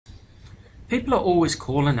People are always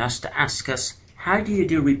calling us to ask us, how do you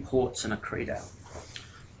do reports in Accredo?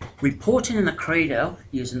 Reporting in Accredo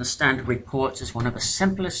using the standard reports is one of the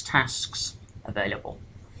simplest tasks available.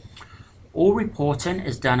 All reporting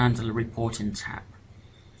is done under the Reporting tab.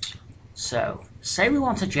 So, say we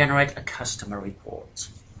want to generate a customer report.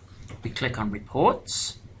 We click on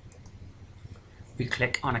Reports. We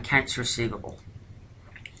click on Accounts Receivable.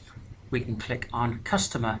 We can click on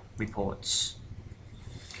Customer Reports.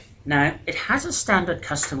 Now, it has a standard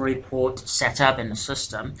customer report set up in the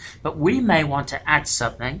system, but we may want to add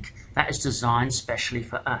something that is designed specially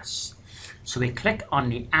for us. So we click on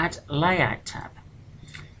the Add Layout tab.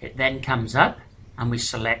 It then comes up and we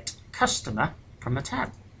select Customer from the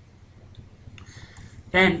tab.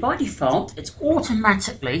 Then by default, it's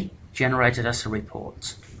automatically generated us a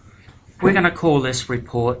report. We're going to call this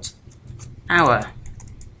report Our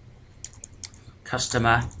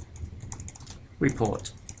Customer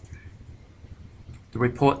Report. The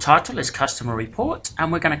report title is Customer Report,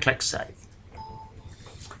 and we're going to click Save.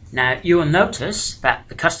 Now you will notice that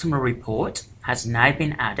the customer report has now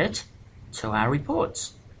been added to our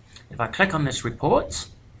reports. If I click on this report,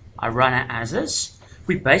 I run it as is,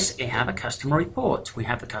 we basically have a customer report. We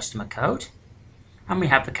have the customer code and we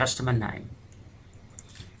have the customer name.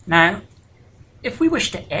 Now, if we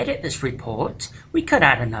wish to edit this report, we could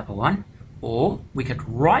add another one, or we could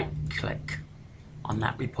right click on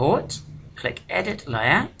that report, click Edit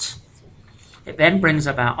Layout. It then brings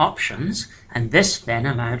up our options, and this then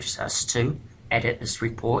allows us to edit this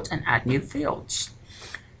report and add new fields.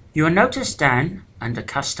 You will notice down under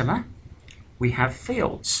Customer, we have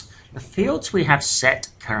fields. The fields we have set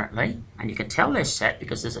currently, and you can tell they're set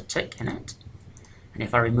because there's a tick in it. And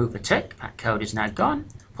if I remove the tick, that code is now gone.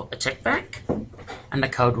 Put the tick back, and the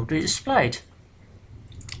code will be displayed.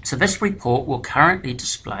 So this report will currently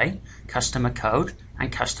display customer code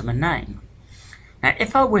and customer name. Now,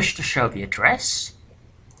 if I wish to show the address,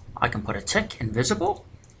 I can put a tick invisible.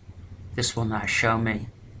 This will now show me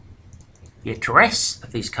the address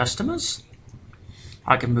of these customers.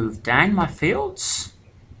 I can move down my fields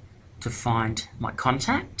to find my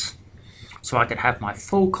contact. So I could have my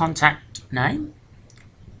full contact name,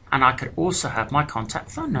 and I could also have my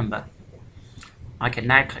contact phone number. I can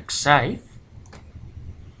now click Save.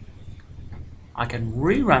 I can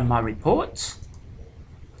rerun my report.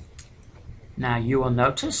 Now you will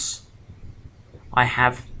notice I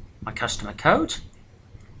have my customer code,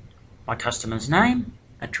 my customer's name,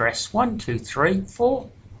 address 1234,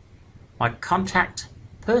 my contact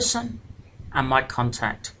person, and my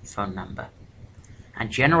contact phone number.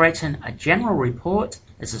 And generating a general report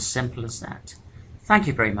is as simple as that. Thank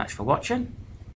you very much for watching.